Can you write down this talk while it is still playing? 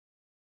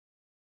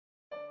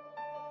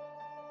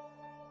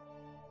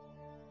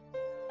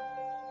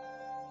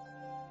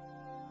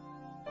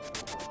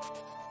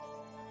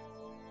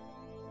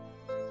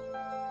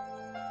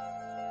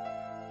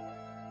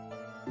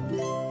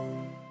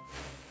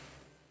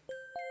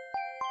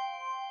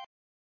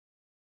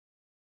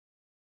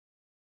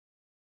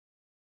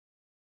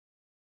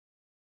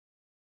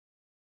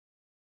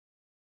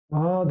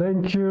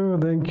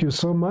Thank you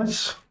so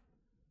much.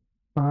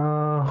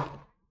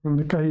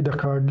 Nĩ kahinda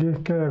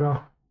kangĩ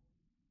kega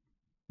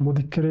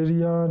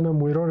mũthikĩrĩria na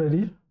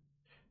mwĩroreri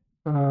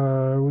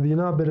gũthiĩ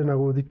na mbere na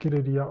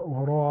gũthikĩrĩria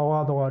ũhoro wa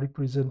watho wa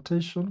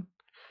representation.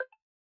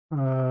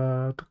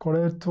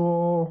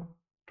 Tũkoretwo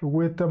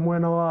tũgwĩte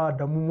mwena wa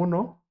Adamu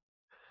mũno,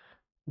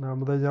 na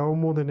mũthenya wa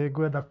ũmũthĩ nĩ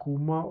ngwenda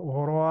kuma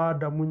ũhoro wa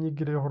Adamu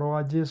nyingĩre ũhoro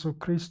wa Jesu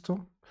Kristo,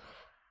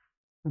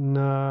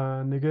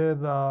 na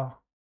nĩgetha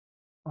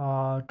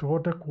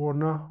tũhote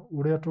kuona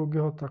ũrĩa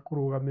tũngĩhota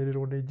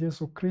kũrũgamĩrĩrwo nĩ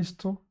Jesu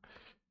Kristo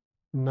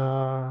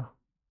na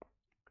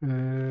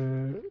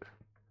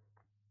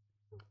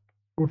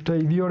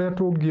ũteithio ũrĩa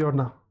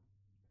tũngĩona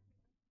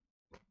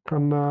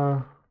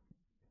kana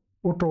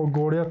ũtonga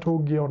ũrĩa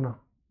tũngĩona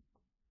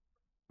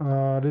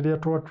rĩrĩa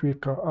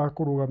twatuĩka a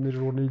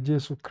kũrũgamĩrĩrwo nĩ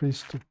Jesu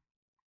Kristo.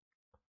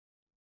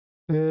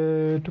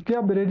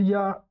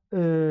 Tũkĩambĩrĩria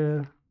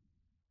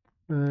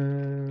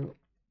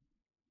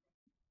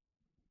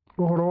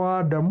ũhoro wa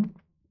Adamu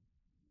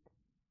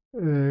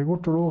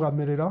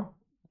gũtũrũgamĩrĩra,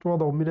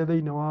 twathomire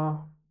thĩinĩ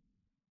wa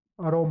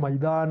Aroma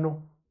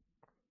 5,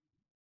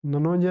 na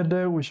no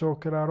nyende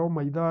gũcokera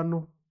Aroma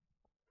 5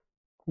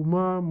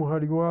 kuma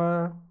mũhari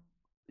wa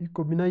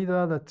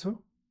 16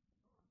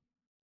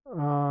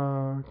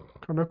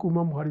 kana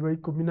kuma mũhari wa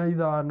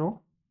 15,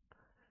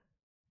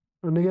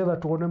 nĩgetha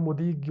tuone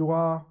mũthingi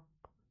wa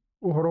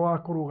ũhoro wa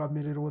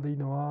kũrũgamĩrĩrwo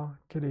thĩinĩ wa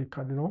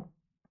kĩrĩkanĩro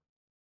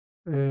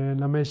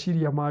na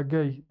meciria ma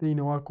Ngai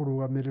thĩinĩ wa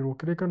kũrũgamĩrĩrwo.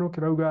 Kĩrĩkanĩro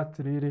kĩrauga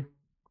atĩrĩrĩ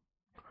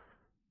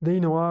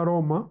thĩinĩ wa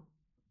Roma,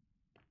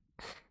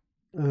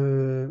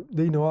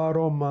 thĩinĩ wa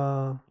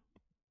Roma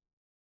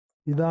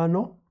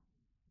 5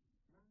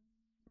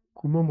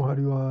 kuma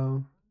mũhari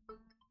wa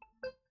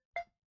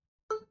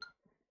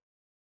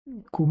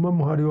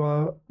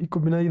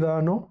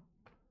 15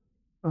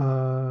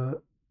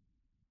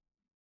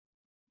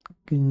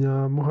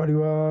 nginya mũhari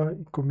wa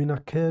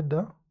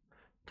 19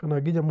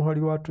 kana nginya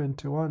mũhari wa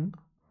 21.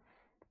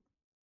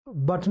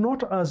 But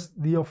not as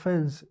the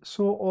offense,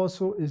 so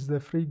also is the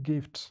free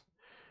gift.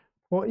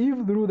 For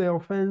if through the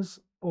offense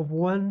of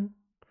one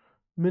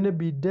many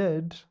be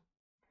dead,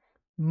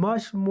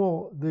 much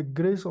more the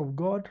grace of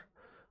God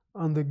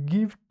and the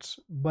gift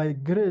by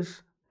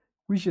grace,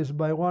 which is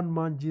by one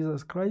man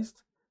Jesus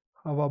Christ,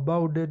 have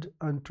abounded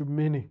unto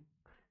many.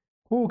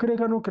 Huu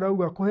kĩrĩkanĩro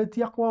kĩrauga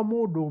kũhĩtia kwa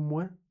mũndũ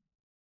ũmwe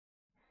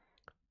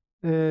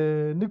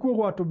nĩkuo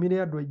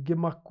gwatũmire andũ aingĩ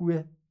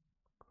makue,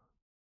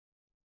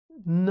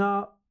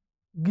 na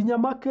nginya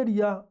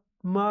makĩria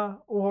ma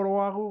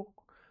ũhoro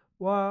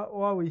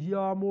wa wĩhia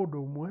wa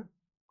mũndũ ũmwe,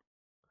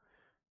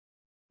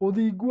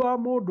 ũthingu wa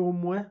mũndũ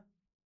ũmwe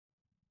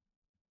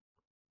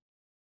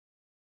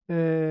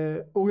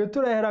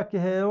ũgĩtũrehera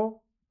kĩheo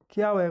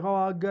kĩa wega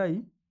wa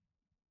Ngai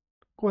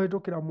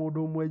kũhĩtũkĩra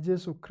mũndũ ũmwe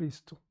Jesu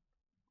Kristo,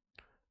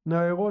 na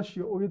wega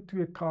ũcio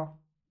ũgĩtuĩka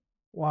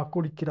wa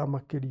kũrikĩra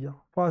makĩria.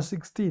 Verse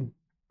 16.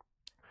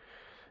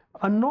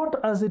 And not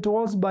as it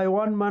was by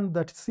one man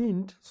that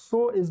sinned,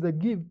 so is the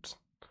gift.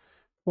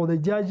 For the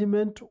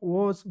judgment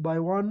was by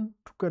one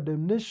to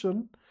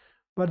condemnation,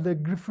 but the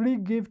free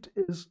gift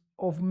is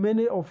of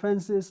many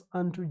offenses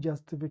unto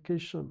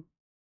justification.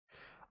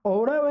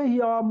 O ũrĩa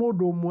wĩhia wa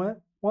mũndũ ũmwe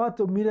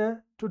watũmire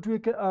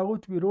tũtuĩke a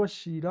gũtuĩrwo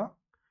ciira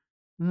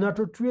na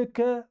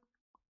tũtuĩke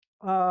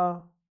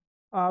a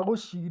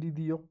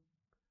gũcirithio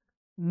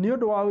nĩ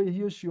ũndũ wa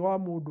wĩhia ũcio wa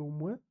mũndũ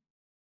ũmwe,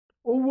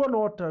 ũguo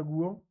no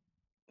taguo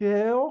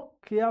kĩheo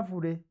kĩa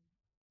bũrĩ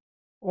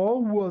o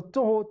ũguo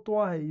tũhũ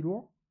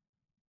twaheirwo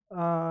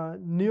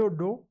nĩ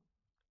ũndũ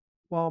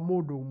wa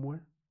mũndũ ũmwe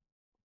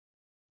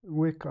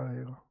gwĩka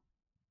wega.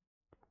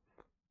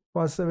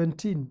 Verse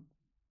 17.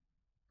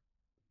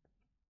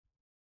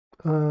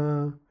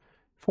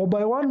 For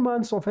by one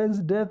man's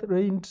offense death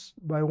reigned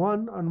by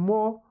one, and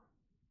more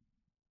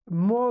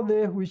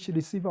they which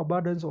receive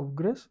abundance of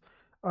grace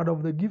and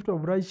of the gift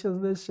of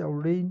righteousness shall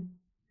reign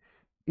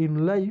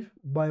in life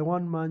by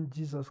one man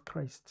Jesus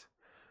Christ.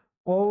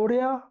 O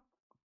ũrĩa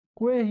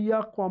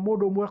kwĩhia kwa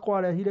mũndũ ũmwe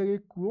kwarehire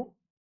gĩkuũ,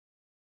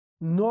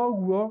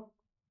 noguo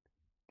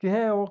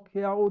kĩheo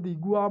kĩa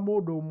ũthingu wa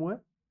mũndũ ũmwe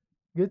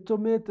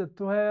gĩtũmĩte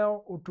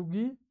tũheo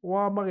ũtugi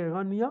wa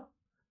magegania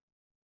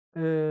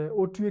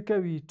ũtuĩke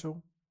witũ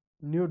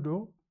nĩ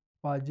ũndũ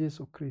wa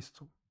Jesu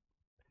Kristo.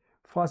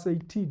 Verse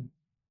 18.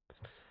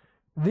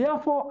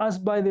 Therefore, as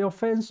by the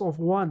offense of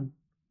one,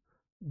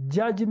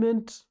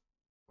 judgment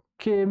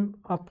came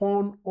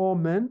upon all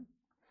men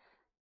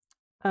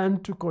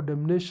unto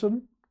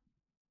condemnation,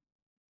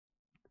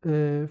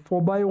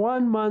 for by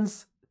one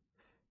man's,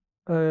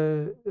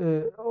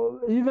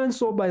 even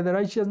so by the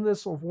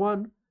righteousness of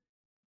one,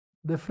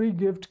 the free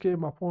gift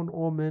came upon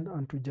all men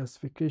unto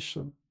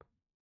justification.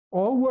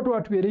 O ũguo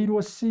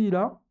twatuĩrĩirwo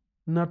ciira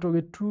na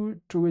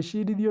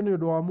tũgĩcirithio nĩ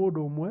ũndũ wa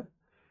mũndũ ũmwe,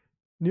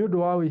 nĩ ũndũ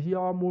wa wĩhia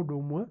wa mũndũ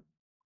ũmwe,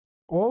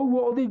 o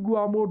ũguo ũthingu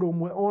wa mũndũ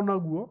ũmwe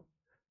onaguo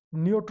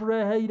nĩ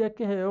ũtũreheire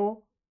kĩheo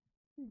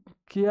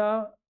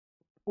kĩa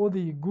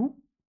ũthingu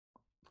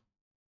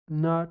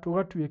na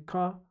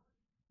tũgatuĩka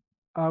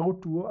a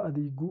gũtuo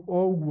athingu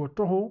o ũguo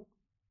tũhũ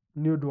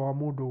nĩ ũndũ wa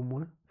mũndũ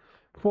ũmwe.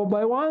 For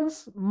by one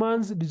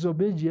man's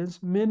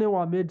disobedience many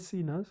were made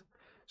sinners,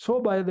 so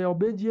by the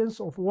obedience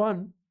of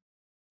one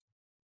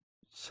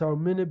shall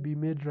many be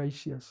made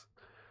righteous.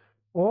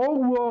 O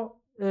ũguo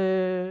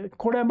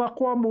kũrema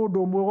kwa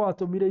mũndũ ũmwe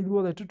gwatũmire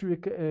ithuothe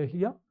tũtuĩke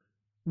ehia,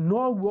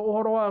 noguo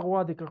ũhoro wa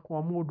gwathĩka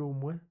kwa mũndũ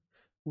ũmwe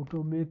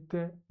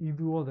ũtũmĩte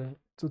ithuothe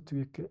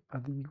tũtuĩke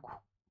athingu.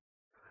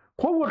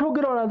 Koguo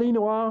tũngĩrora thĩinĩ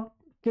wa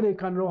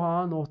kĩrĩkanĩro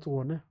haha no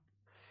tuone,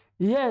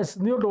 yes,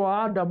 nĩ ũndũ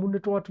wa Adamu nĩ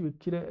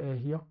twatuĩkire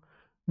ehia,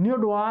 nĩ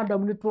ũndũ wa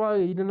Adamu nĩ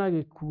twagĩire na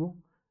gĩkuũ,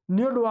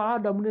 nĩ ũndũ wa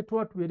Adamu nĩ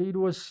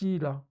twatuĩrĩirwo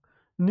cira,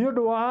 nĩ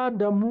ũndũ wa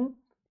Adamu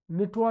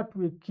nĩ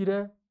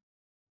twatuĩkire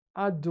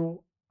andũ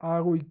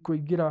a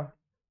kũingĩra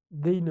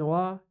thĩinĩ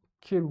wa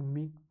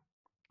kĩrumi.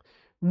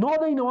 No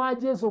thĩinĩ wa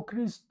Jesu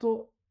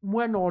Kristo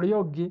mwena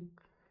ũrĩa ũngĩ,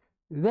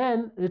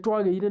 then nĩ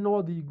twagĩire na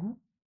ũthingu,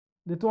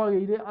 nĩ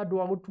twagĩire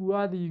andũ a gũtuo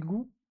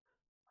athingu,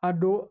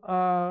 andũ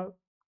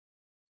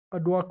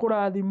a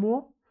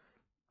kũrathimwo,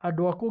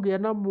 andũ a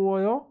kũgĩa na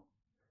muoyo,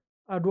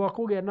 andũ a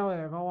kũgĩa na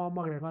wega wa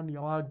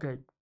magegania wa Ngai.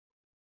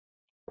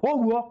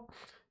 Koguo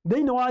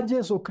thĩinĩ wa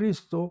Jesu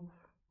Kristo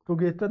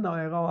tũgĩte na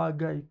wega wa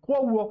Ngai.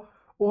 Koguo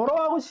ũhoro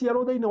wa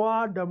gũciarwo thĩinĩ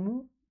wa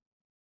Adamu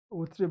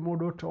gũtirĩ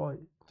mũndũ ũtoĩ,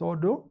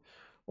 tondũ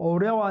o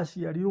ũrĩa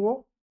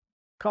waciarirwo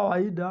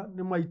kawaida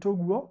nĩ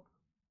maitũguo,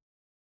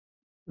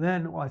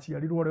 then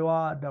waciarirwo ũrĩ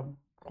wa Adamu.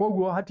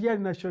 Koguo hatiarĩ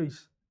na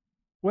choice.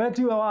 We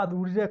tiwe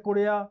wathurire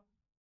kũrĩa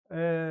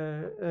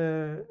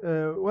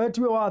we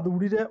tiwe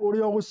wathurire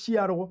ũrĩa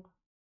ũgũciarwo,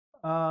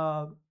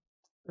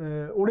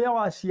 ũrĩa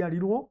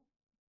waciarirwo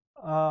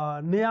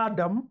nĩ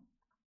Adamu,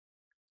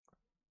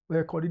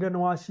 wekorire nĩ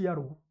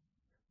waciarwo.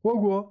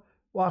 Koguo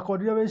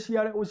wakorire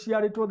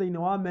ũciarĩtwo thĩinĩ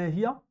wa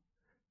mehia,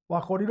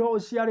 wakorire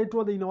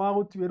ũciarĩtwo thĩinĩ wa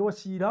gũtuĩrwo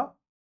cira,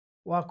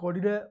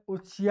 wakorire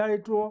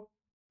ũciarĩtwo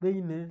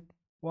thĩinĩ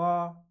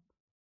wa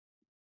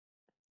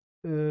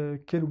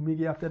kĩrumi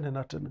gĩa tene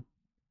na tene.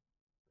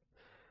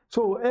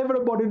 So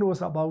everybody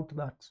knows about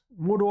that.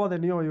 Mũndũ wothe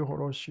nĩ oĩ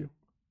ũhoro ũcio.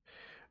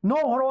 No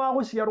ũhoro wa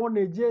gũciarwo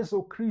nĩ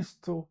Jesu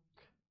Kristo,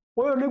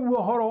 ũyũ nĩguo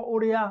ũhoro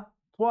ũrĩa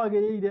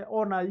twagĩrĩire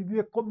ona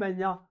ithuĩ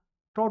kũmenya,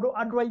 tondũ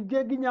andũ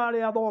aingĩ nginya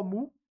arĩa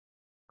athomu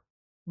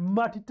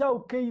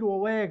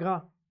matitaũkĩirwo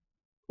wega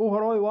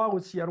ũhoro ũyũ wa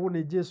gũciarwo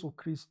nĩ Jesu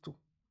Kristo.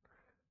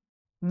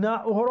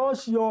 Na ũhoro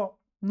ũcio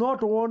no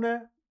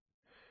tuone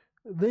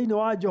thĩinĩ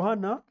wa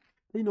Johana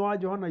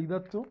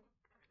 3,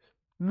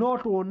 no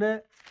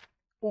tuone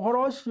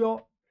ũhoro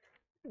ũcio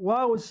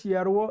wa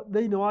gũciarwo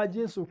thĩinĩ wa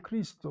Jesu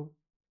Kristo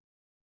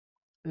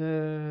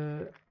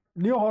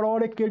nĩ ũhoro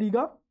ũrĩ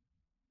kĩriga,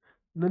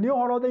 na nĩ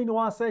ũhoro thĩinĩ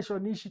wa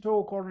session ici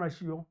tũgũkorwo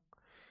nacio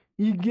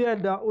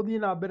ingĩenda ũthiĩ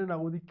na mbere na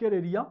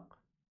gũthikĩrĩria,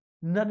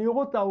 na nĩ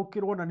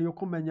ũgũtaũkĩrwo na nĩ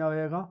ũkũmenya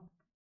wega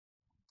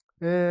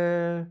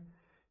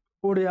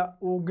ũrĩa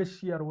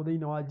ũngĩciarwo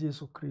thĩinĩ wa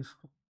Jesu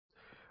Kristo,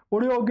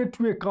 ũrĩa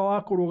ũngĩtuĩka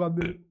wa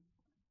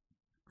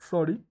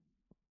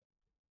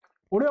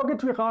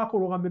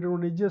kũrũgamĩrĩrwo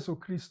nĩ Jesu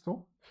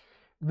Kristo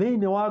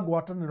thĩinĩ wa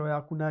ngwatanĩro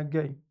yaku na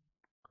Ngai,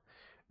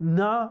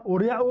 na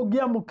ũrĩa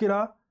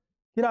ũngĩamũkĩra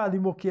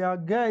kĩrathimo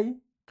kĩa Ngai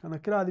kana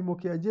kĩrathimo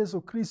kĩa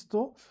Jesu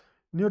Kristo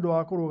nĩ ũndũ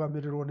wa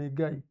kũrũgamĩrĩrwo nĩ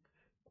Ngai.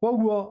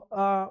 Koguo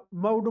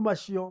maũndũ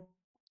macio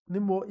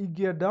nĩmo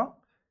ingĩenda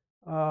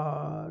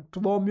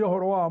tũthome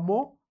ũhoro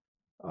wamo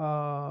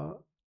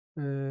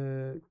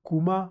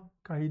kuma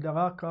kahinda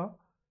gaka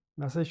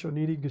na session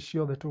iria ingĩ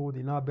ciothe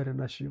tũgũthiĩ na mbere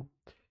nacio.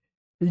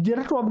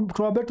 Ingĩenda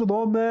twambe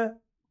tũthome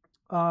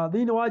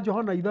thĩinĩ wa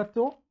Johana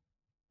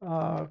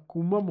 3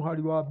 kuma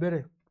mũhari wa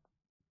mbere.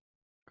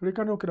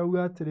 Kĩrĩkanĩro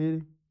kĩrauga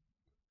atĩrĩrĩ: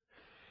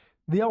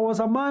 There was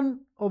a man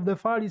of the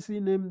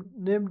Pharisees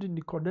named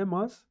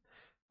Nicodemus,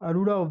 a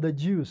ruler of the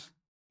Jews.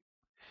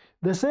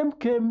 The same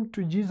came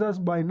to Jesus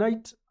by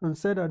night and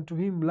said unto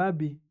him,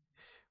 Rabbi,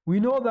 we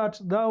know that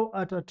thou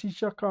art a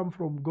teacher come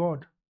from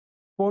God,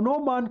 for no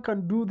man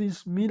can do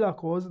these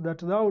miracles that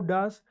thou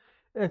dost,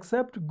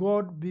 except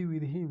God be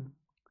with him.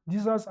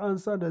 Jesus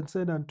answered and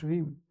said unto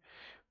him,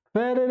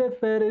 Verily,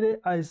 verily,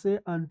 I say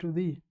unto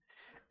thee,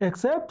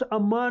 except a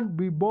man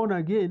be born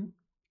again,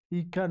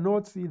 he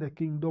cannot see the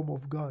kingdom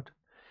of God.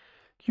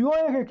 Kiugo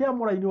gĩkĩ kĩa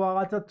mũraini wa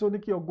gatatũ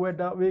nĩkĩo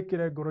ngwenda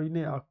wĩkĩre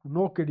ngoro-inĩ yaku,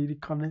 no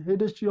kĩririkane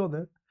hĩndĩ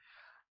ciothe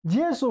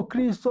Jesu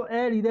Kristo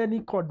erire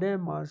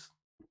Nicodemus,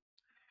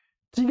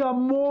 tiga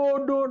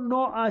mũndũ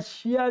no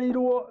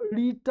aciarirwo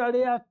rita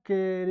rĩa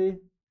kerĩ,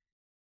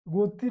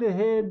 gũtirĩ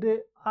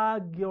hĩndĩ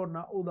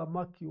angĩona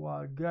ũthamaki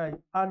wa Ngai,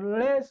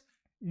 unless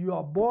you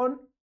are born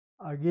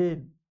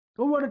again.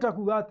 Ũguo nĩ ta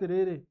kuuga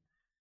atĩrĩrĩ,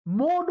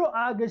 mũndũ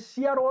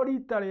angĩciarwo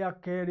rita rĩa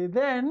kerĩ,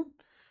 then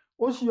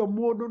ũcio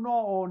mũndũ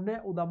no one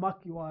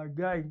ũthamaki wa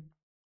Ngai.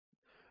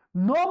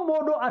 No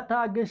mũndũ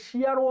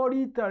atangĩciarwo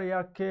rita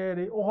rĩa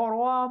kerĩ, ũhoro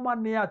wa ma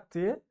nĩ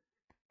atĩ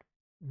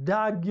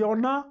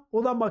ndangĩona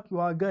ũthamaki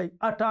wa Ngai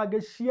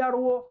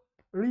atangĩciarwo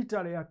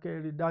rita rĩa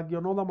kerĩ,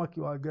 ndangĩona ũthamaki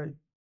wa Ngai.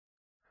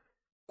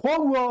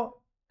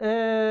 Koguo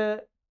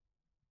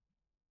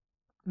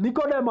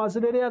Nicodemus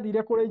rĩrĩa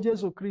athire kũrĩ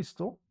Jesu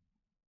Kristo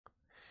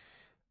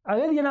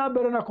agĩthiĩ na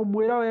mbere na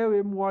kũmwĩra we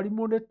wĩ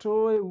mwarimũ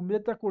nĩtũĩ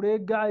umĩte kũrĩ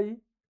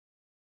Ngai,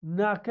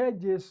 nake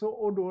Jesu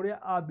ũndũ ũrĩa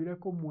ambire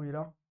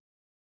kũmwĩra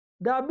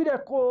ndambire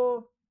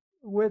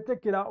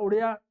gwĩtĩkĩra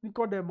ũrĩa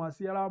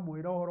Nicodemus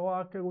aramwĩra ũhoro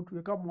wake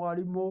gũtuĩka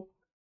mwarimũ,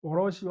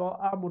 ũhoro ũcio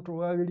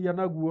amũtũgagĩria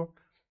naguo,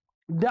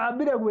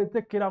 ndambire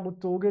gwĩtĩkĩra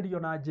gũtũgĩrio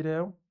na njĩra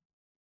ĩyo.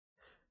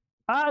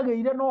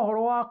 Agĩire na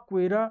ũhoro wa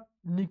kwĩra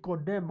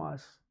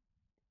Nicodemus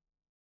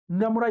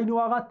na mũraini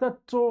wa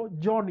gatatũ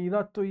John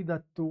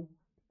 3:3,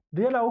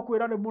 ndĩrenda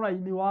gũkwĩra nĩ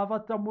mũraini wa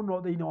bata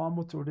mũno thĩinĩ wa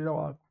mũtũrĩre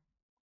waku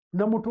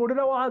na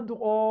mũtũrĩre wa andũ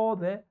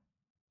othe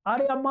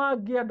arĩa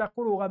mangĩenda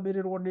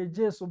kũrũgamĩrĩrwo nĩ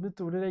Jesu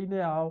mĩtũrĩre-inĩ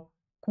yao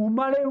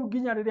kuma rĩu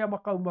nginya rĩrĩa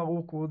makauma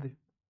gũkũ thĩ.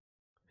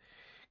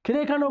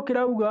 Kĩrĩkanĩro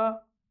kĩrauga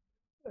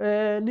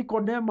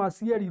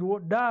Nicodemus erirwo,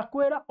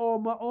 ndakwĩra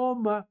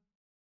oma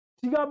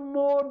tiga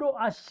mũndũ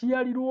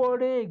aciarirwo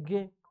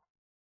rĩngĩ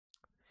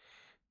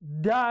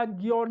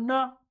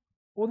ndangĩona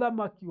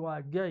ũthamaki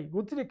wa Ngai.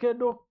 Gũtirĩ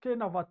kĩndũ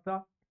kĩna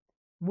bata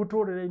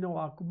mũtũrĩre-inĩ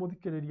waku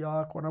mũthikĩrĩria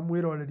wakwa na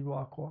mwĩroreri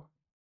wakwa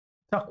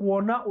ta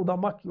kuona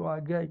ũthamaki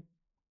wa Ngai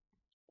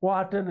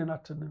wa tene na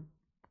tene.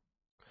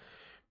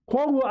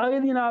 Koguo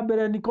agĩthiĩ na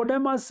mbere,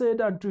 Nicodemus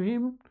said unto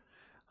him,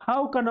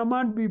 how can a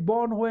man be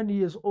born when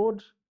he is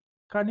old?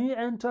 Can he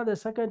enter the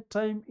second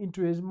time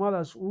into his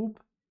mother's womb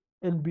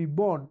and be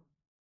born?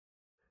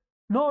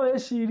 No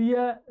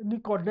wĩcirie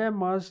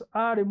Nicodemus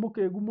arĩ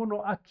mũkĩgu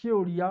mũno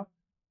akĩũria,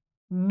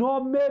 no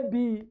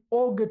maybe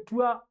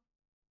ũngĩtua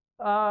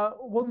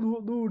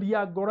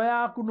gũthuthuria ngoro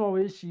yaku no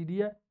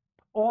wĩcirie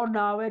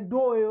onawe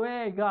ndũĩ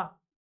wega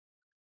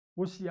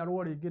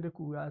gũciarwo rĩngĩ nĩ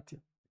kuuga atĩa.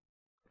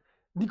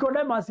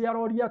 Nicodemus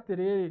aroria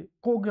atĩrĩrĩ,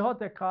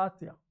 kũngĩhoteka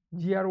atĩa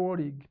njiarwo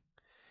rĩngĩ?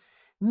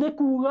 Nĩ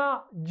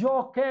kuuga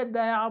njoke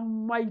nda ya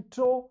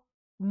maitũ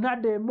na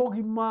ndĩ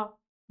mũgima?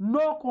 No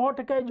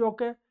kũhoteke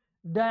njoke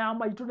nda ya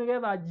maitũ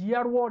nĩgetha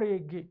njiarwo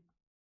rĩngĩ?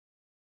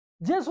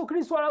 Jesu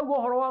Kristo arauga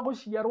ũhoro wa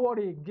gũciarwo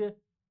rĩngĩ.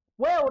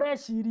 We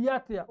ũreciria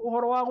atĩa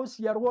ũhoro wa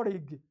gũciarwo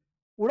rĩngĩ?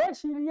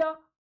 Ũreciria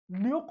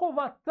nĩ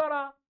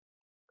ũkũbatara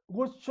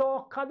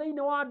gũcoka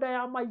thĩinĩ wa nda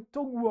ya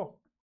maitũ guo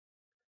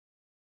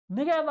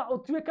nĩgetha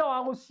ũtuĩke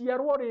wa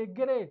gũciarwo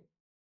rĩngĩ rĩ?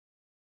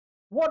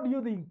 What do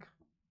you think?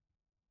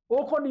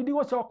 Ũkũnindi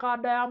gũcoka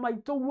nda ya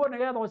maitũ guo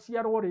nĩgetha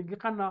ũciarwo rĩngĩ,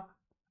 kana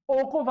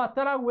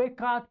ũkũbatara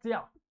gwĩka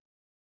atĩa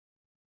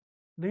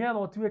nĩgetha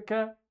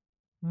ũtuĩke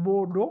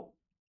mũndũ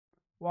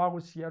wa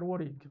gũciarwo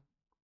rĩngĩ?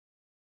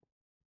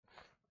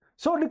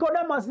 So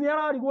Nicodemus nĩ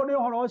ararigwo nĩ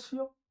ũhoro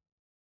ũcio.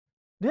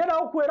 Ndĩrenda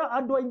gũkwĩra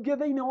andũ aingĩ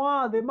thĩinĩ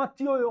wa thĩ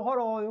matiũĩ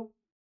ũhoro ũyũ.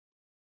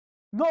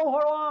 No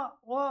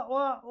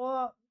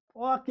ũhoro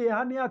wa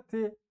kĩeha nĩ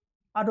atĩ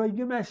andũ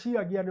aingĩ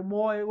meciragia nĩ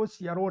moĩ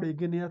gũciarwo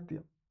rĩngĩ nĩ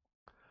atĩa.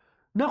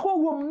 Na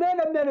koguo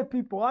many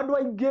people, andũ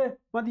aingĩ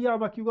mathiaga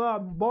makiuga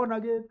I'm born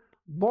again,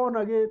 born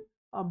again,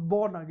 I'm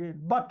born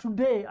again. But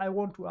today I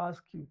want to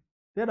ask you,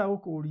 ndĩrenda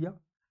gũkũria,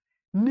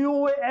 nĩ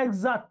ũĩ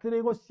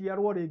exactly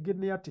gũciarwo rĩngĩ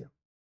nĩ atĩa?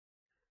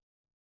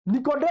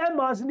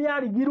 Nicodemus nĩ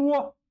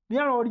arigirwo,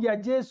 nĩ aroria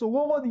Jesu,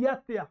 gũgũthiĩ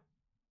atĩa?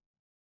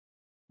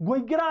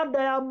 Ngũingĩra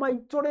nda ya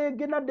maitũ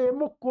rĩngĩ na ndĩ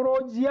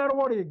mũkũrũ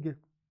njiarwo rĩngĩ?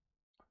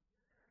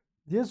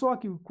 Jesu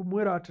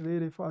akĩmwĩra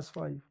atĩrĩrĩ, verse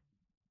 5.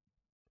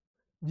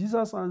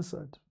 Jesus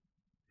answered,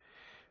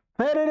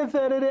 verily,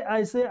 verily,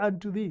 I say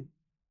unto thee,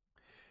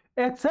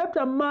 except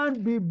a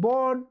man be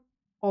born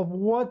of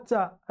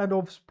water and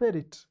of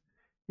spirit,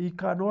 he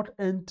cannot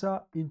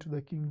enter into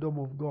the kingdom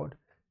of God.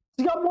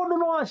 Tiga mũndũ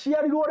no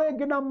aciarirwo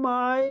rĩngĩ na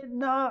maĩ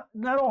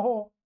na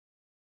roho,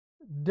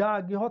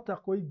 ndangĩhota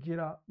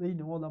kũingĩra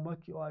thĩinĩ wa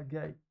ũthamaki wa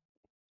Ngai.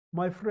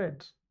 My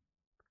friend,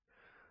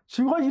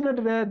 ciugo ici nĩ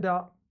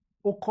ndĩrenda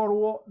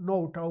ũkorwo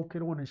no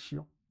ũtaũkĩrwo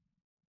nĩcio.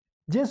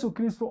 Jesu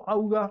Kristo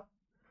auga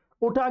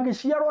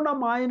ũtangĩciarwo na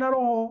maĩ na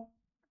roho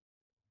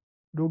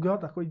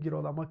ndũngĩhota kũingĩra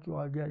ũthamaki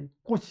wa Ngai.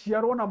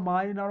 Gũciarwo na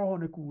maĩ na roho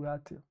nĩ kuuga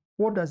atĩa?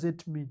 What does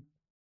it mean?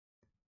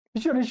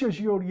 Icio nĩcio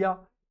ciũria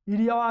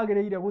iria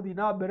wagĩrĩire gũthiĩ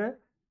na mbere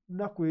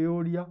na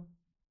kwĩyũria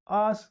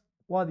as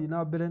wathiĩ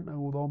na mbere na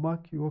gũthoma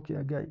kiugo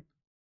kĩa Ngai.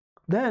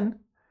 Then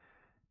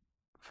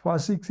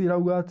verse 6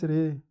 irauga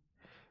atĩrĩrĩ,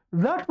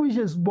 that which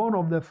is born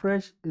of the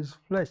flesh is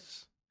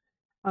flesh,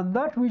 and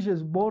that which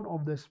is born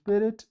of the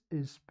spirit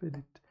is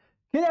spirit.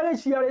 Kĩrĩa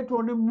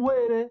gĩciarĩtwo nĩ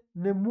mwĩrĩ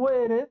nĩ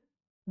mwĩrĩ,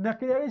 na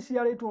kĩrĩa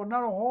gĩciarĩtwo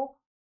na roho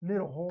nĩ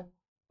roho.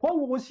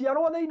 Koguo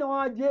gũciarwo thĩinĩ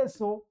wa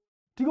Jesu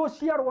ti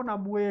gũciarwo na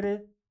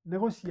mwĩrĩ, nĩ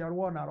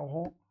gũciarwo na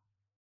roho.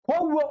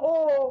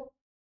 Koguo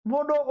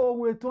mũndũ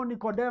ũgwĩtwo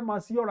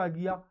Nicodemus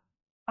oragia,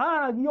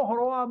 aragia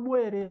ũhoro wa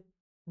mwĩrĩ,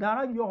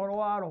 ndaragia ũhoro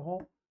wa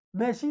roho.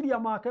 Meciria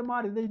make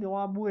marĩ thĩinĩ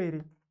wa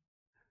mwĩrĩ.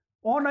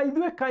 Ona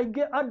ithuĩ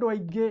kaingĩ andũ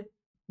aingĩ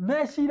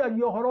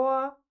meciragia ũhoro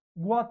wa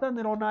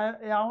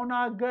ngwatanĩro yao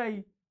na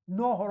Ngai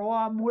no ũhoro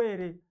wa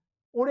mwĩrĩ.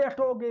 uria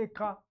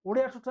tungika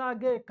uria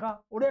tutangika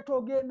uria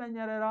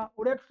tungimenyerera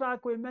uria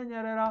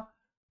tutakwimenyerera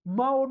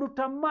maundu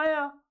ta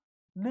maya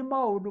ni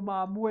maundu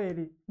ma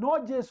mwiri no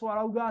Jesu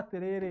arauga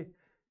atiriri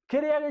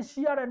kiria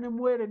giciare ni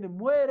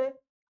mwiri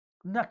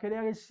na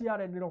kiria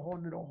giciare ni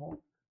roho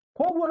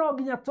koguo no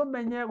nginya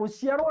tumenye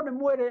guciarwo ni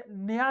mwiri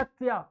ni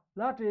atia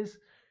that is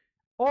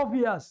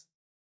obvious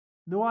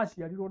ni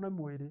waciarirwo ni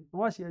mwiri ni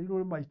waciarirwo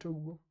ni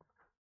maitoguo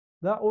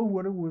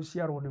uguo niguo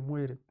guciarwo ni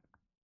mwiri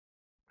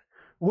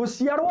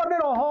guciarwo ni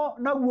roho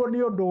naguo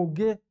ni undu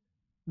ungi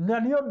na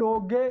ni undu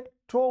ungi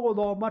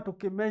tuguthoma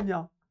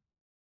tukimenya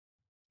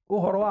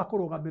uhoro wa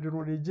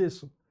kurugamirirwo ni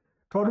Jesu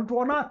tondu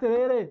tuona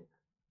atiriri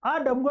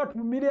Adamu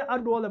atumire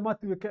andu othe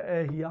matuike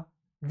ehia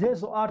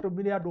Jesu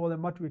atumire andu othe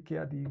matuike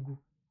athingu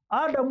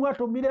Adamu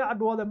atumire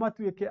andu othe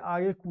matuike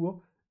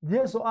agikuo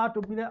Jesu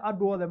atumire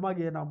andu othe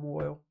magie na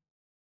muoyo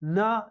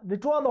na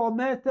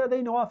nitwathomete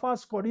thiini wa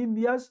 1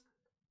 Corinthians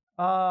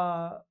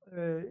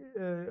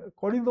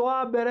Korintho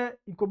wa mbere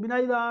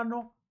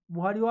 15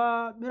 muhari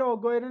wa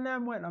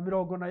 21 na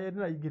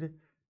 22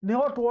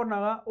 niho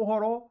tuonaga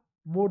uhoro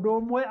mundu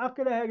umwe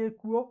akirehe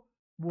gikuo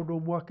mundu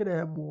umwe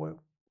akirehe muoyo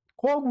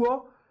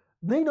koguo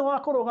thiini wa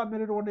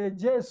kurugamirirwo ni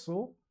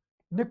Jesu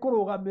ni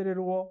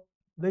kurugamirirwo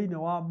thiini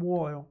wa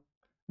muoyo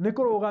ni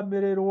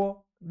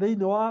kurugamirirwo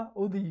thiini wa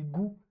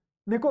uthingu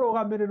ni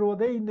kurugamirirwo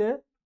thiini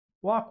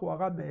wa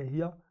kwaga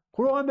mehia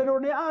kurugamirirwo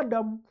ni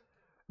Adamu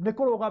ni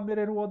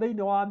kurugamirirwo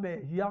thiini wa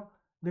mehia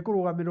ni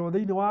kurugamirirwo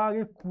thiini wa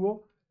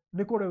gikuo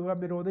ni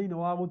kurugamirirwo thiini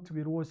wa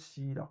gutuirwo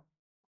cira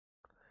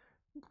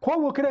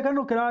koguo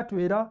kirekano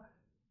kiratwira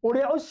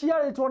uria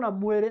uciaritwo na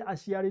mwiri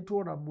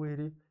aciaritwo na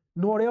mwiri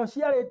no uria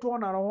uciaritwo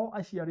na roho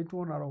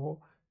aciaritwo na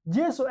roho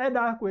Jesu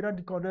enda kwira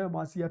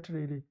Nicodemus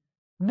atiriri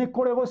ni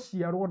kuri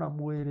guciarwo na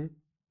mwiri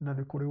na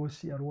ni kuri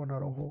guciarwo na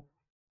roho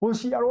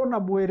guciarwo na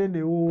mwiri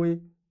ni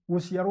uwi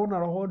guciarwo na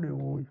roho ni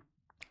uwi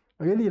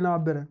agithii na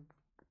mbere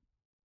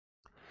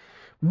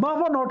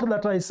marvel not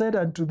that I said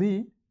unto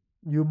thee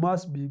you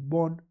must be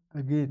born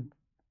again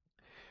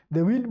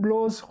the wind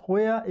blows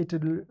where it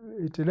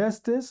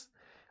listeth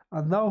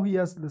and thou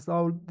hearest the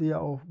sound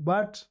thereof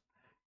but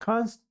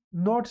canst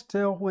not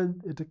tell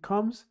when it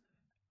comes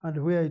and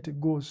where it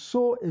goes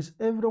so is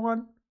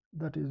everyone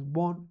that is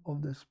born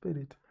of the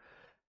Spirit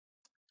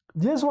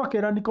Jesu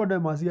akira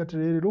Nicodemus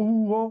atiriri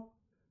ruhuho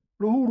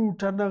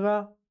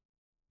ruhurutanaga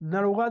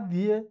na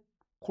rugathie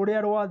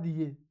kuria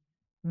rwathie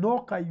no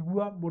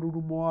kaigua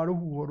mururumo wa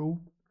ruhuho ruu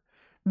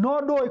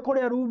no ndoi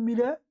kuria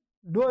rumire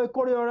ndoi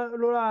kuria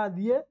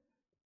rurathie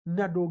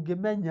na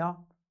ndungimenya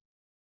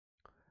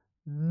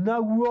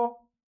naguo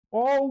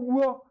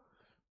oguo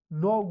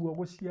noguo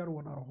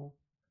guciarwo na roho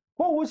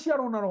koguo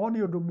guciarwo na roho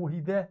ni undu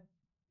muhithe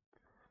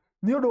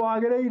ni undu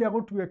wagireire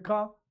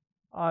gutuika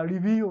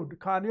revealed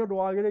kana ni undu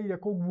wagireire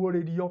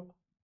kuguuririo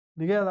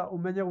nigetha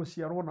umenye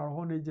guciarwo na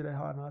roho ni njira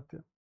ihana atia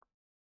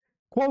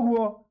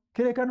koguo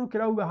kirekano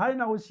kirauga hari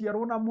na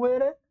guciarwo na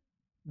mwiri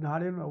na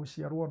hari na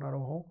guciarwo na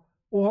roho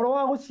uhoro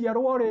wa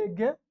guciarwo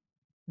ringi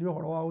ni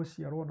uhoro wa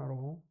guciarwo na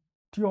roho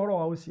ti uhoro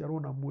wa guciarwo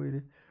na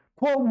mwiri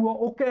koguo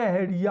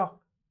ukeheria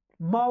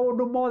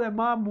maundu mothe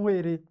ma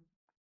mwiri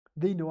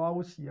thiini wa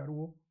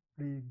guciarwo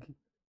ringi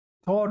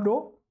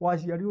tondu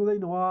waciarirwo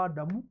thiini wa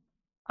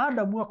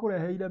Adamu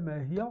akureheire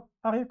mehia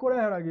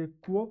agikurehera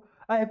gikuo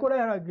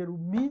agikurehera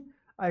girumi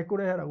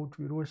agikurehera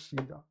gutuirwo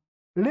cira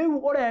riu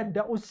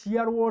urenda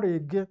uciarwo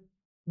ringi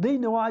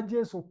thiini wa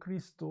Jesu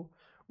Kristo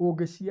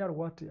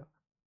ungiciarwo atia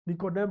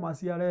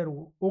Nicodemus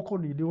arerwo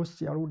ukunini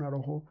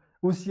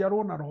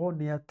guciarwo na roho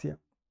ni atia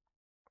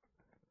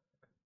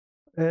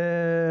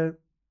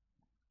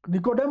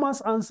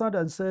Nicodemus answered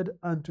and said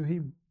unto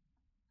him,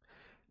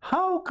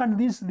 How can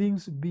these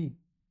things be?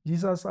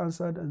 Jesus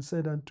answered and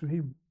said unto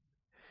him,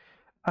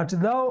 Art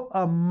thou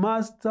a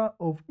master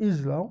of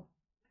Israel,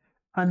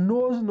 and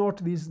knowest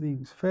not these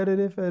things?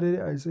 Verily, verily,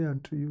 I say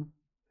unto you,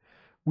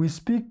 we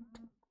speak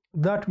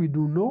that we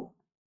do know,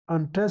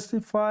 and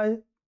testify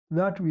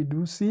that we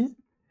do see,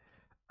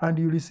 and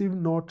you receive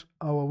not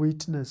our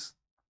witness.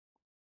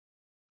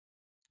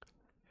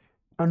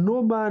 And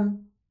no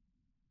man,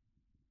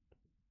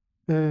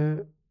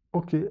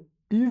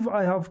 if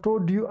I have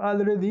told you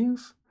other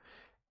things,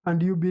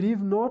 and you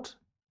believe not,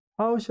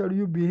 how shall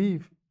you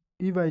believe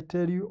if I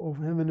tell you of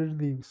heavenly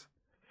things?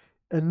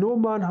 And no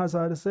man has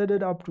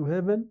ascended up to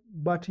heaven,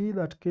 but he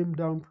that came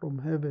down from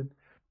heaven,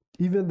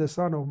 even the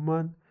Son of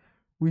Man,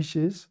 which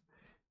is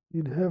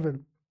in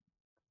heaven.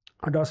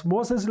 And as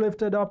Moses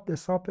lifted up the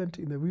serpent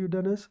in the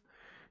wilderness,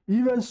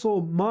 even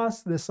so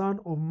must the Son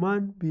of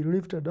Man be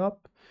lifted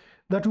up,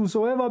 that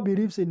whosoever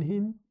believes in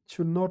him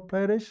should not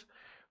perish,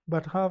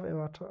 but have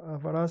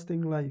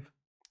everlasting life.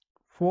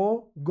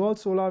 For God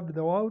so loved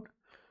the world,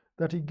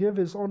 that he gave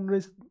his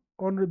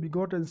only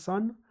begotten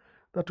Son,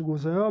 that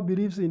whosoever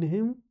believes in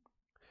him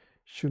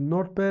should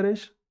not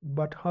perish,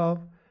 but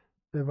have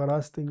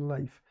everlasting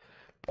life.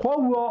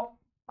 Koguo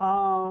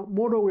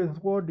mundu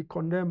withwo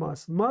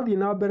Nicodemus mathi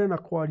na mbere na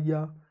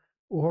kwaria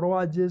uhoro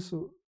wa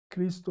Jesu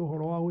Kristo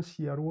uhoro wa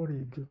guciarwo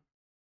ringi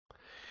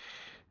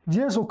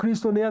Jesu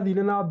Kristo nĩ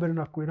athire na mbere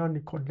na kwĩra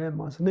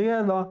Nicodemus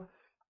nĩgetha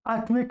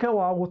atuĩke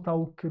wa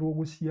gũtaũkĩrwo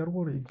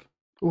gũciarwo rĩngĩ.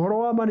 Ũhoro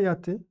wa ma nĩ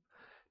atĩ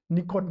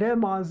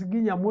Nicodemus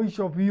nginya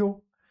mũico biũ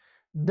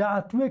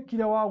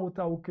ndatuĩkire wa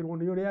gũtaũkĩrwo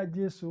nĩ ũrĩa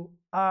Jesu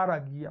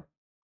aragia.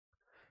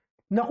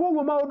 Na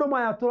koguo maũndũ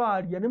maya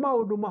tũraria nĩ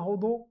maũndũ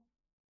mahũthũ,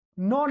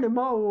 no nĩ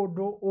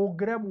maũndũ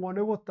ũngĩremwo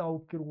nĩ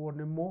gũtaũkĩrwo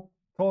nĩmo,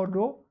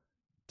 tondũ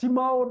ti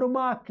maũndũ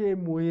ma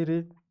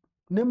kĩmwĩrĩ,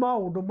 nĩ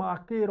maũndũ ma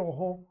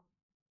kĩroho,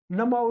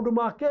 na maũndũ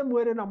ma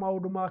kĩmwĩrĩ na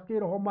maũndũ ma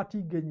kĩroho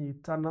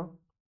matingĩnyitana.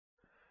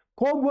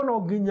 Koguo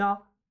no nginya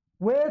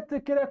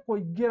wĩtĩkĩre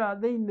kũingĩra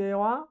thĩinĩ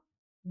wa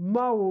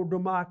maũndũ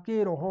ma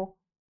kĩroho.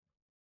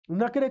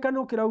 Na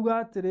kĩrĩkanĩro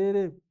kĩrauga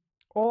atĩrĩrĩ,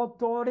 o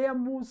ta ũrĩa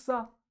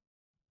Musa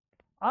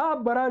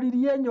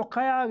ambararirie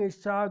nyoka ya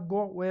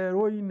gĩcango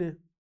werũ-inĩ,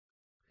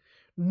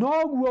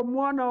 noguo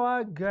mwana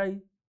wa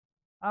Ngai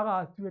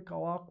agatuĩka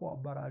wa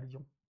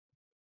kwambarario.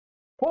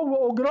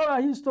 Koguo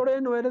ũngĩrora history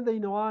ĩno ĩrĩ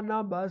thĩinĩ wa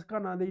Numbers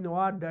kana thĩinĩ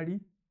wa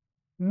Ndari,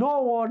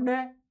 no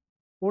wone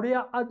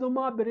ũrĩa andũ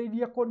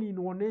mambĩrĩirie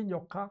kũninwo nĩ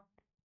nyoka,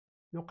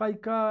 nyoka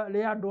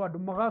ikarĩa andũ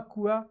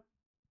magakua,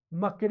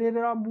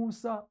 makĩrĩrĩra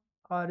Musa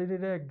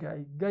arĩrĩre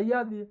Ngai. Ngai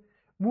athiĩ,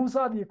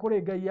 Musa athiĩ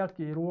kũrĩ Ngai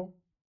akĩrwo,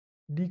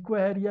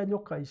 ndikweheria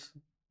nyoka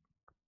ici,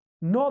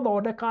 no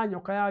thondeka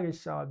nyoka ya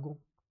gĩcango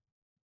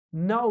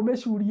na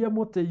ũmĩcurie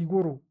mũtĩ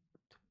igũrũ,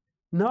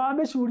 na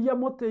wamĩcuria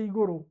mũtĩ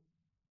igũrũ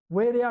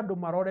wĩre andũ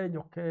marore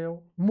nyoka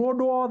ĩyo.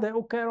 Mũndũ wothe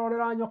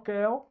ũkerorera nyoka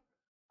ĩyo,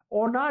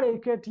 ona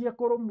arĩkĩtie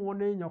kũrũmwo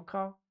nĩ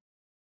nyoka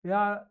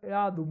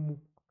ya thumu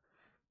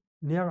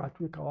nĩ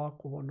agatuĩka wa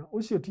kũhona.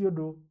 Ũcio ti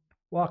ũndũ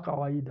wa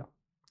kawaida,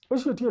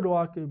 ũcio ti ũndũ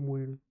wa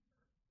kĩmwĩrĩ,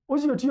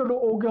 ũcio ti ũndũ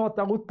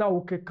ũngĩhota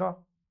gũtaũkĩka.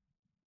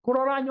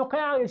 Kũrora nyoka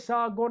ya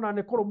gĩcango na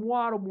nĩ kũrũmwo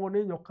warũmwo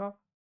nĩ nyoka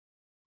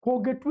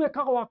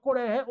kũngĩtuĩka gwa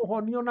kũrehe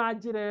ũhonio na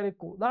njĩra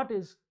ĩrĩkũ? That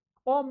is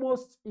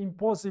almost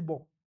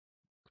impossible.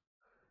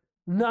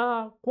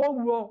 Na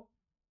koguo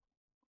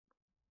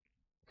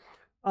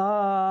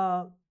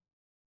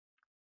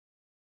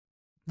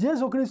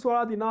Jesu Kristo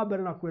arathiĩ na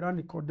mbere na kwĩra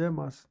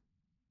Nicodemus,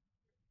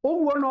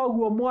 ũguo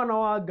noguo mwana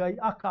wa Ngai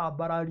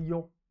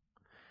akambarario.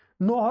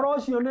 Na ũhoro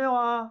ũcio nĩ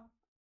wa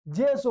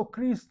Jesu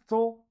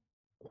Kristo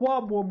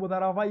kwambwo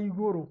mũtharaba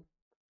igũrũ.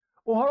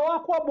 Ũhoro wa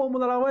kwambwo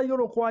mũtharaba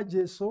igũrũ kwa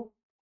Jesu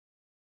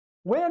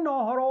wĩna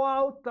ũhoro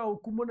wa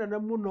ũtaũku mũnene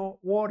mũno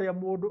wa ũrĩa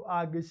mũndũ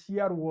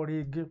angĩciarwo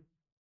rĩngĩ.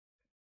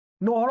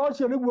 Na ũhoro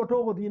ũcio nĩguo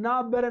tũgũthiĩ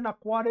na mbere na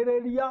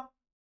kwarĩrĩria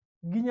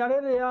nginya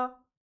rĩrĩa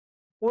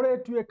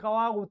ũrĩtuĩka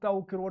wa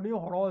gũtaũkĩrwo nĩ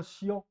ũhoro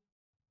ũcio.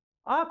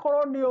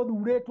 Akorwo nĩ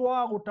ũthurĩtwo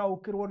wa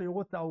gũtaũkĩrwo nĩ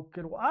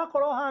ũgũtaũkĩrwo.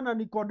 Akorwo hana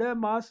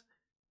Nicodemus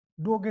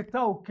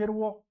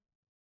ndũngĩtaũkĩrwo.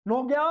 Na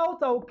ũngĩaga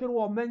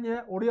gũtaũkĩrwo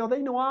ũmenye ũrĩ o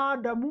thĩinĩ wa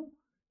Adamu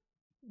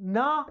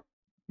na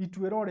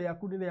ituĩro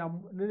rĩaku nĩ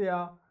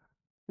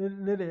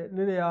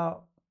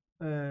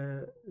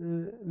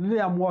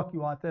rĩa mwaki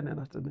wa tene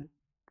na tene.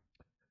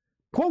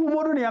 Koguo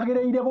mũndũ nĩ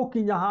agĩrĩire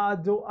gũkinya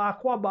handũ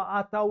akwamba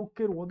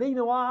ataũkĩrwo thĩinĩ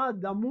wa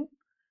Adamu,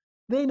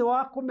 thĩinĩ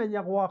wa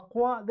kũmenya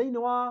gwakwa, thĩinĩ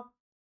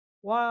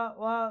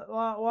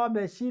wa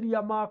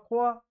meciria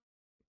makwa,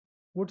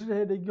 gũtirĩ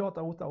hĩndĩ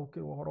ingĩhota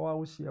gũtaũkĩrwo ũhoro wa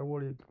gũciarwo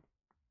rĩngĩ.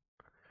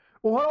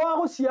 Ũhoro wa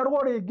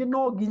gũciarwo rĩngĩ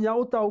no nginya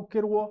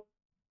ũtaũkĩrwo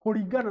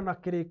kũringana na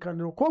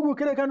kĩrĩkanĩro. Koguo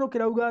kĩrĩkanĩro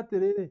kĩrauga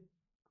atĩrĩrĩ,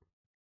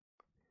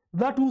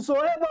 that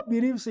whosoever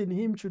believes in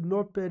him should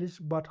not perish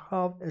but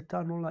have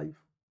eternal life.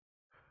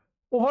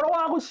 Ũhoro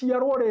wa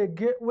gũciarwo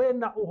rĩngĩ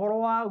wĩna ũhoro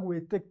wa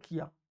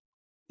gwĩtĩkia,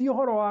 ti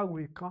ũhoro wa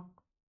gwĩka,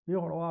 nĩ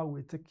ũhoro wa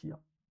gwĩtĩkia.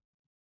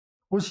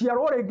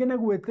 Gũciarwo rĩngĩ nĩ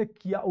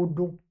gwĩtĩkia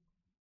ũndũ.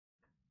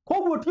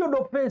 Koguo ti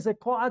ũndũ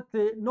physical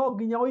atĩ no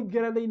nginya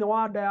ũingĩre thĩinĩ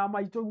wa nda ya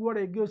maitũ guo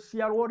rĩngĩ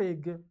ũciarwo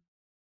rĩngĩ.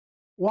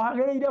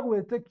 Wagĩrĩire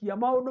gwĩtĩkia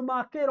maũndũ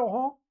ma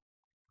kĩroho,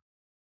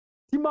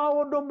 ti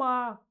maũndũ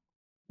ma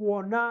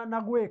kuona na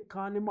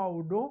gwĩka, nĩ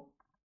maũndũ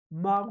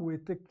ma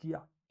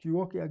gwĩtĩkia.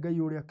 Kiugo kĩa Ngai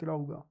ũrĩa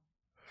kĩrauga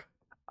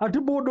atĩ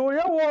mũndũ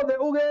ũrĩa wothe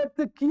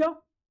ũgetĩkia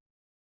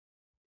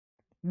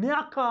nĩ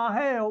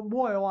akaheo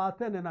muoyo wa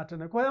tene na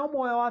tene. Kũheo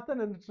muoyo wa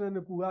tene na tene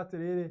nĩ kuuga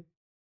atĩrĩrĩ,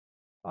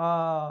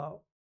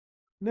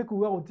 nĩ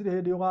kuuga gũtirĩ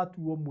hĩndĩ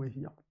ũgatuo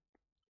mwĩhia,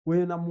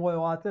 wĩna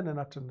muoyo wa tene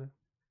na tene,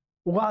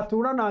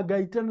 ũgatũũra na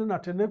Ngai tene na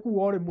tene,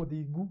 kuuga ũrĩ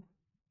mũthingu,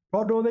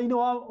 tondũ thĩinĩ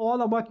wa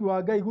ũthamaki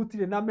wa Ngai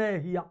gũtirĩ na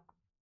mehia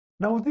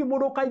na gũtirĩ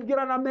mũndũ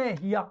ũkaingĩra na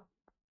mehia.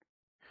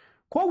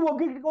 Koguo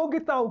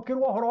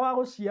ũngĩtaũkĩrwo ũhoro wa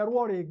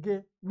gũciarwo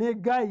rĩngĩ nĩ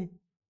Ngai,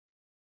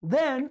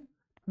 then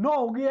no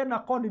ũgĩe na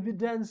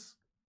confidence,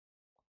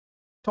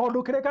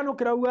 tondũ kĩrĩkanĩro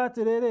kĩrauga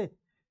atĩrĩrĩ,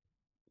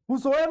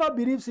 whosoever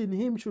believes in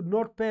him should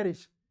not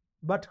perish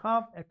but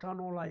have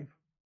eternal life.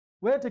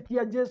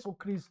 Wetĩkia Jesu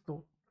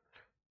Kristo,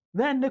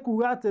 then nĩ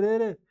kuuga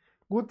atĩrĩrĩ,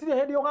 gũtirĩ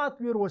hĩndĩ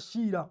ũgatuĩrwo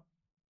cira,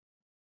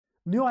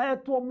 nĩ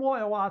ũhetwo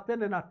muoyo wa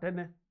tene na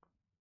tene.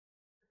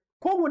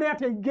 Koguo nĩ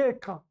atĩa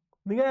ingĩka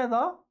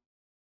nĩgetha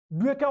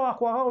nduĩke wa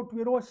kwaga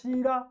gũtuĩrwo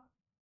cira,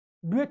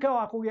 nduĩke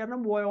wa kũgĩa na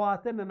muoyo wa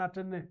tene na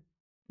tene?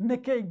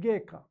 Nĩkĩ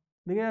ingĩka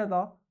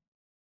nĩgetha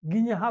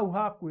nginye hau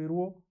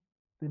hakwĩrwo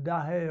nĩ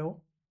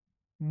ndaheo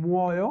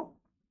muoyo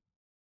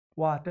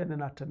wa tene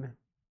na tene?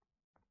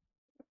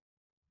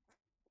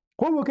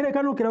 Koguo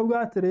kirekano kirauga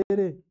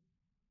atiriri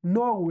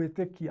no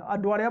gwitikia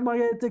andu aria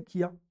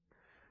magetikia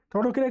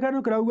tondu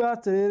kirekano kirauga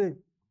atiriri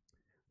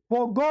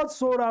for God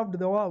so loved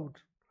the world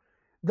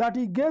that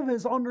he gave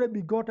his only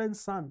begotten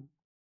son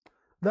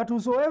that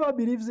whosoever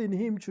believes in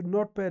him should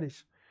not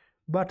perish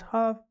but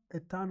have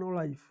eternal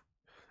life.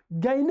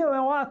 Ngai niwe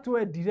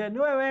watwendire,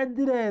 niwe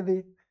wendire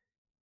thi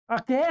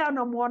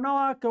akiheana mwana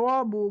wake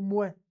wa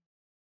mumwe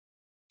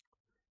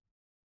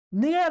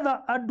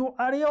nigetha andu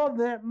aria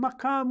othe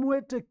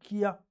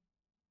makamwitikia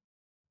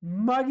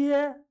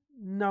magie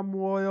na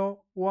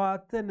muoyo wa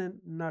tene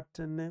na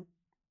tene.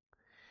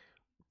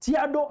 Ti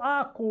andu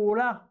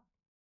akura,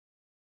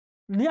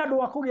 ni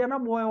andu akugia na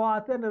muoyo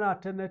wa tene na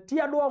tene.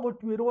 Ti andu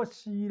agutwirwo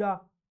cira,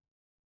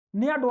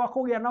 ni andu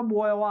akugia na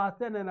muoyo wa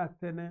tene na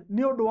tene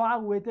ni undu wa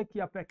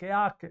gwitikia peke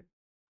yake.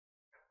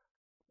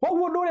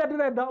 Koguo ndu uria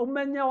ndirenda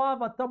umenye wa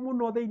bata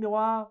muno thiini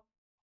wa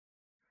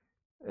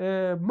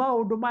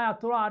maundu maya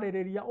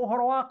turaririria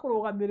uhoro wa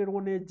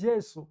kurugamirirwo ni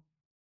Jesu.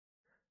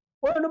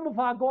 Uyu ni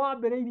mubango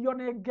wambiriirio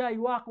ni Ngai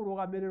wa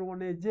kurugamirirwo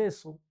ni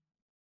Jesu,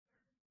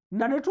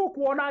 na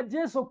nitukuona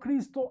Jesu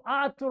Kristo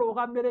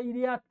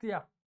aturugamiririre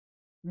atia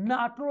na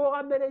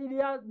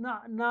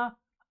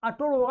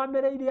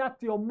aturugamiririre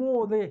atia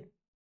umuthi,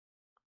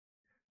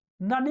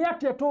 na ni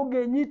atia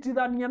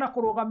tunginyitithania na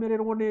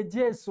kurugamirirwo ni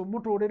Jesu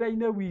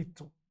muturire-ini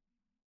witu,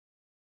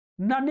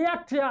 na ni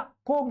atia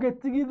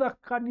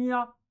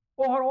kungitigithakania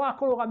uhoro wa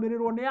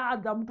kurugamirirwo ni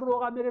Adamu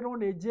turugamirirwo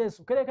ni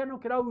Jesu. Kirekano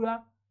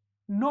kirauga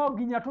no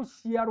nginya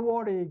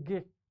tuciarwo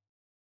ringi.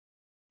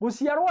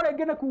 Guciarwo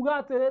ringi ni kuga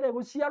atiriri,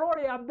 guciarwo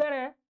ria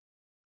mbere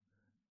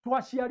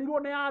twaciarirwo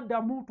ni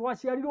Adamu,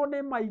 twaciarirwo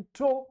ni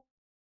maitu,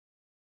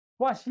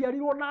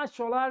 twaciarirwo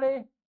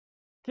naturally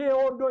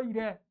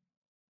kiunduire.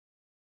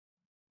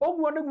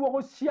 Uguo niguo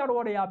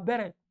guciarwo ria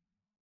mbere.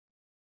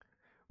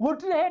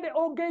 Gutire hindi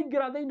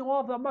ungiingira thiini wa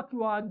uthamaki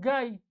wa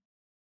Ngai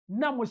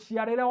na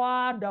muciarire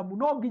wa Adamu,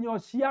 no nginya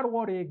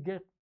uciarwo ringi.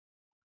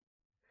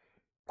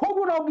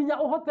 Koguo no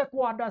nginya uhote ku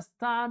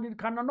understand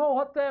kana no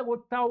uhote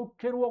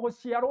gutaukirwo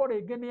guciarwo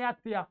ringi ni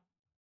atia.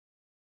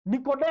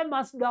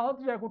 Nicodemus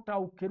ndahotire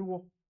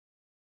gutaukirwo.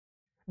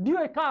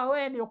 Ndiwe ka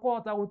we ni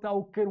ukuhota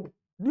gutaukirwo,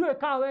 ndiwe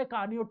ka we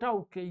ka ni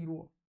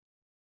utaukiirwo.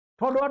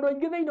 Tondu andu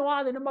aingi thiini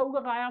wa thi ni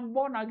maugaga I am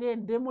born again,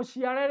 ndi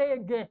muciare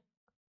ringi,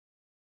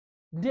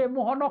 ndi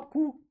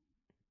muhonoku.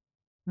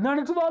 Na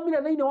ni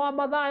tuthomire thiini wa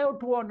Mathayo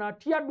tuona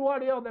ti andu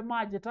aria othe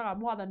manjitaga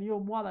mwathani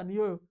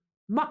uyu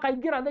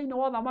makaingira thiini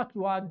wa uthamaki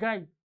wa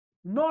Ngai,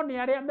 no ni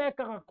aria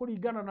mekaga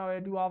kuringana na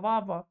wendi wa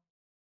Baba.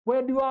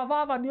 Wendi wa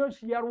Baba ni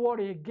uciarwo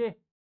ringi.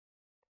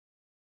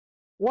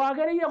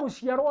 Wagiriire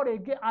guciarwo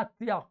ringi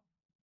atia?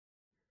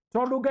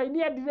 Tondu Ngai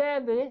ni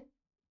endire thi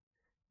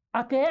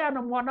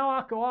akiheana mwana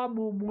wake wa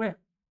mumwe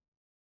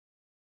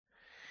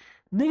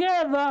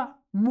nigetha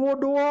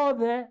mundu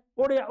wothe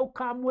uria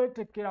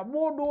ukamwitikira,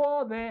 mundu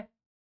wothe,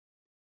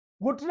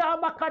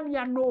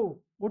 gutiramakania no,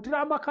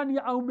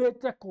 gutiramakania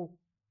aumite ku,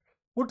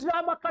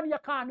 gutiramakania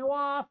kana ni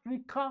wa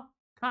Afrika,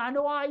 kana ni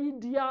wa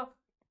India,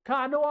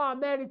 kana ni wa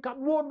Amerika,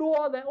 mundu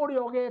wothe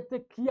uria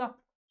ugetikia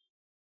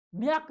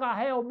ni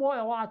akaheo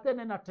muoyo wa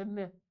tene na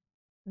tene.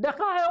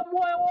 Ndakaheo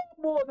muoyo wa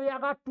umuthi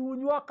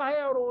agatunywo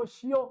akaheo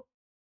rucio,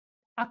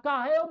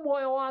 akaheo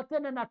muoyo wa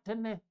tene na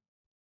tene,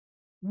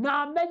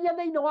 na amenye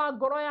thiini wa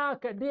ngoro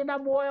yake ndina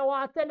muoyo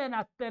wa tene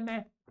na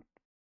tene,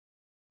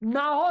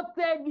 na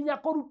hote nginya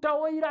kuruta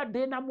wira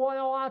ndina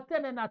muoyo wa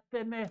tene na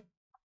tene.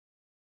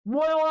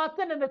 Muoyo wa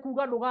tene ni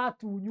kuga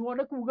ndugatunywo,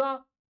 ni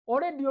kuga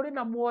already uri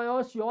na muoyo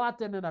ucio wa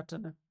tene na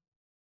tene.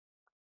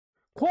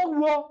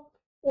 Koguo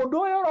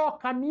undu uyu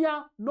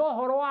urokania no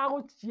horo wa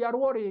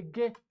guciarwo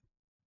ringi.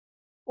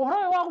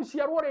 Uhoro wa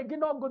guciarwo ringi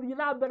no nguthii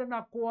na mbere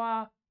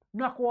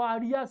na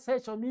kwaria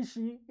session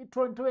ici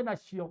twi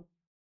nacio,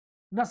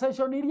 na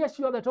session iria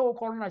ciothe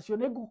tugukorwo nacio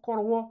ni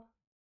ngukorwo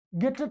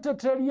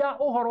ngititeteria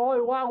uhoro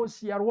uyu wa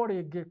guciarwo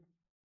ringi,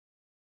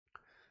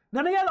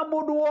 na nigetha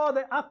mundu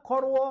wothe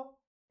akorwo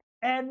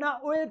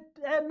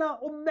ena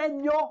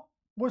umenyo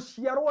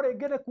guciarwo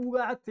ringi ni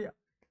kuga atia.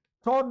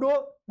 Tondu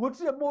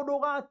gutire mundu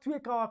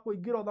ugatuika wa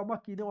kuingira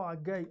uthamaki-ini wa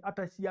Ngai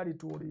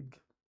ataciaritwo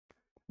ringi,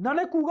 na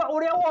ni kuga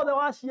uria wothe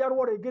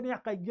waciarwo ringi ni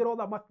akaingira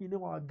uthamaki-ini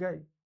wa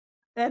Ngai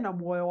ena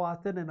muoyo wa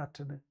tene na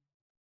tene.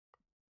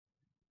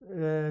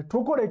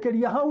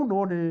 Tukurikiria hau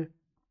no ni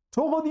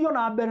tuguthio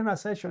na mbere na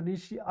session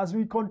ici. As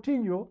we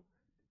continue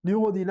ni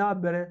uguthii na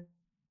mbere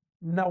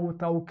na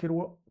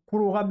gutaukirwo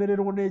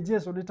kurugamirirwo ni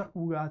Jesu ni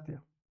takuga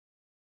atia.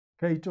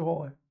 Kai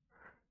tuhoe.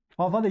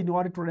 Baba thiini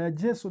wa ritwa ria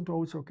Jesu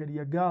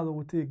twagucokeria ngatho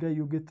gutiri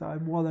Ngai ungi tawe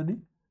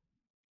mwathani.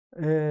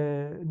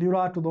 Ni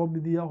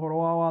uratuthomithia horo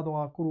wa watho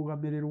wa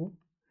kurugamirirwo.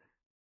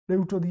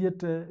 Riu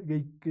tuthiete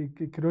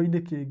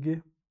gikiro-ini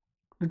kingi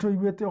ni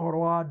tuiguite horo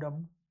wa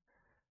Adamu,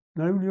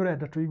 na riu ni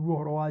urenda tuigue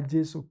horo wa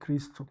Jesu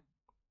Kristo.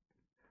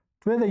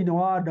 Twi thiini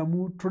wa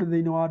Adamu, turi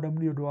thiini wa Adamu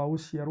ni undu wa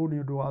guciarwo, ni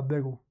undu wa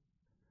mbegu,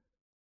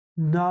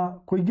 na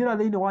kuingira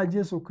thiini wa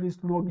Jesu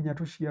Kristo no nginya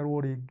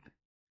tuciarwo ringi.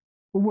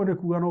 Uguo ni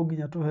kuga no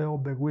nginya tuheo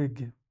mbegu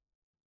ingi.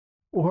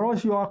 Uhoro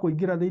ucio wa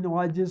kuingira thiini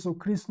wa Jesu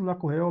Kristo na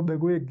kuheo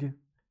mbegu ingi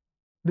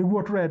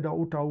niguo turenda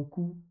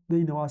utauku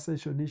thiini wa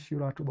session ici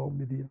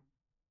uratuthomithia.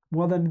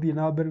 Mwathani thie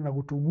na mbere na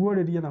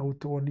gutuguuriria na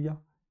gutuonia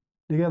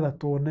nigetha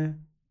tuone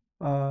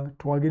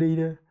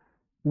twagiriire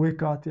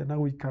gwika atia na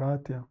guikara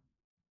atia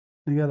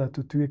nigetha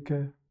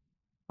tutuike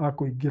a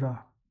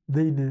kuingira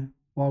thiini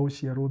wa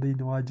guciarwo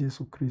thiini wa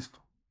Jesu Kristo.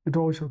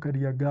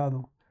 Nitwagucokeria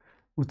ngatho,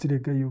 gutire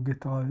Ngai ungi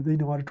tawe.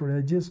 Thiini wa ritwa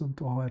ria Jesu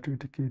nitwahoya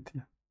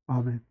twitikitie.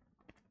 Amen.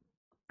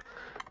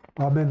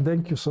 Amen.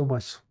 Thank you so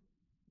much.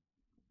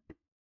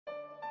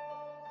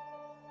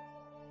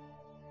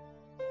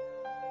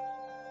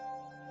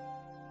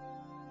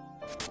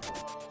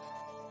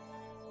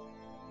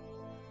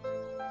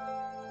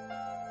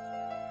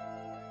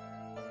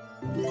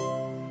 Yeah.